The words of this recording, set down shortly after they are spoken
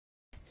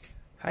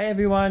Hi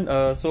everyone,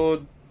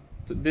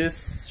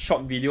 this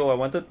short video I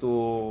wanted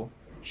to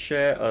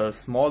share a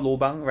small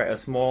lobang, right? A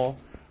small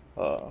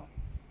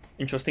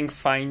interesting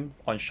find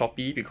on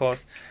Shopee,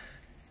 because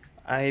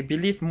I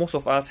believe most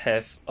of us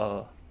have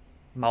a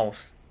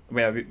mouse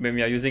when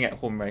we are using at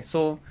home, right?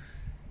 So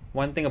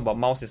one thing about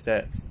mouse is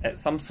that at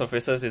some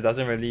surfaces it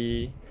doesn't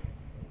really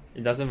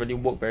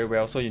work very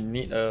well, so you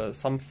need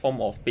some form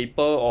of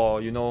paper,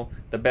 or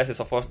the best is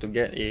of course to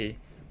get a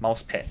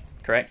mouse pad,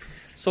 correct?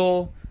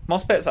 So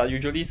mouse pads are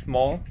usually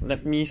small.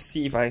 Let me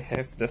see if I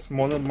have the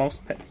smaller mouse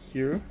pad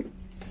here.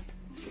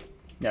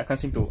 Yeah, I can't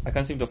seem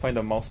to find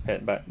the mouse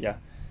pad, but yeah.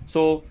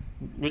 So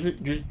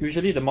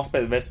usually the mouse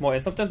pad is very small,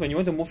 and sometimes when you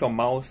want to move your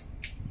mouse,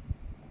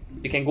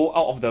 you can go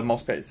out of the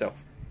mouse pad itself,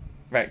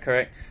 right?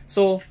 Correct.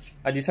 So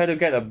I decided to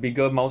get a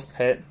bigger mouse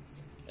pad,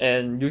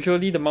 and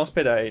usually the mouse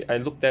pad I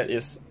looked at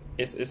is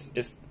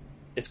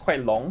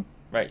quite long,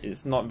 right?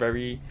 It's not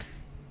very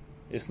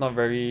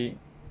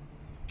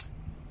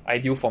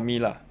ideal for me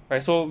lah,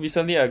 right? So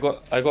recently I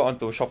got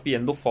onto Shopee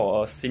and looked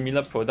for a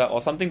similar product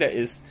or something that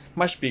is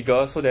much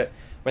bigger, so that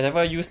whenever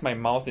I use my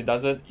mouse, it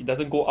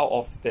doesn't go out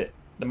of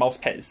the mouse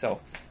pad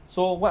itself.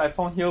 So what I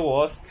found here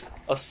was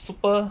a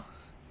super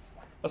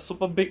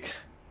big,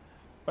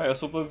 right? A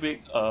super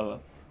big do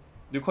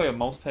you call it a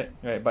mouse pad,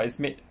 right? But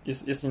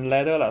it's in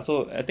leather lah,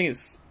 so I think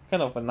it's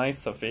kind of a nice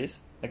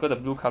surface. I got the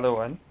blue color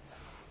one,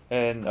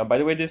 and by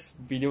the way, this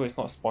video is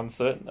not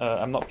sponsored.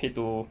 I'm not paid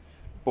to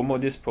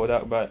promote this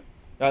product, but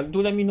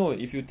do let me know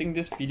if you think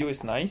this video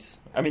is nice.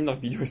 I mean, not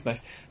video is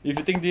nice. If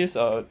you think this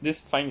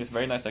find is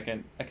very nice, I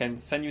can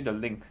send you the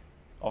link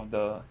of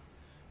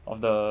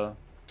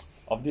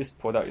this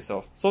product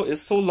itself. So it's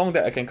so long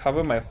that I can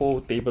cover my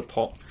whole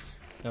tabletop.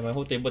 And my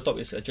whole tabletop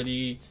is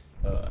actually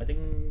I think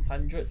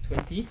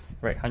 120,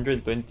 right?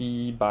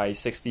 120 by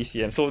 60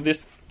 cm. So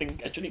this thing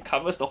actually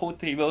covers the whole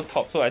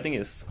tabletop. So I think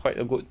it's quite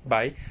a good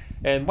buy.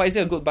 And why is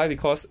it a good buy?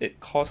 Because it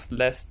costs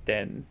less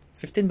than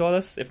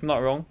 $15, if I'm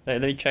not wrong.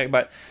 Let me check,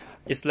 but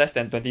it's less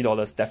than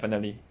 $20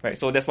 definitely, right?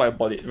 So that's why I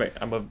bought it, right?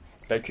 I'm a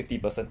very tricky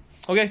person.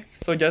 Okay,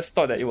 so just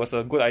thought that it was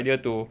a good idea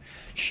to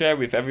share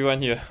with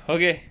everyone here.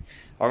 Okay,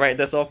 alright,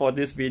 that's all for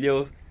this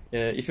video.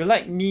 If you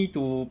like me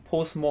to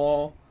post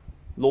more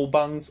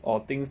lobangs or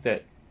things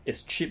that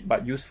is cheap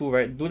but useful,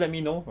 right, do let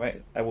me know,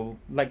 right? I would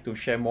like to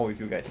share more with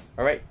you guys.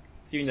 Alright,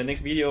 see you in the next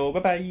video. Bye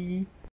bye.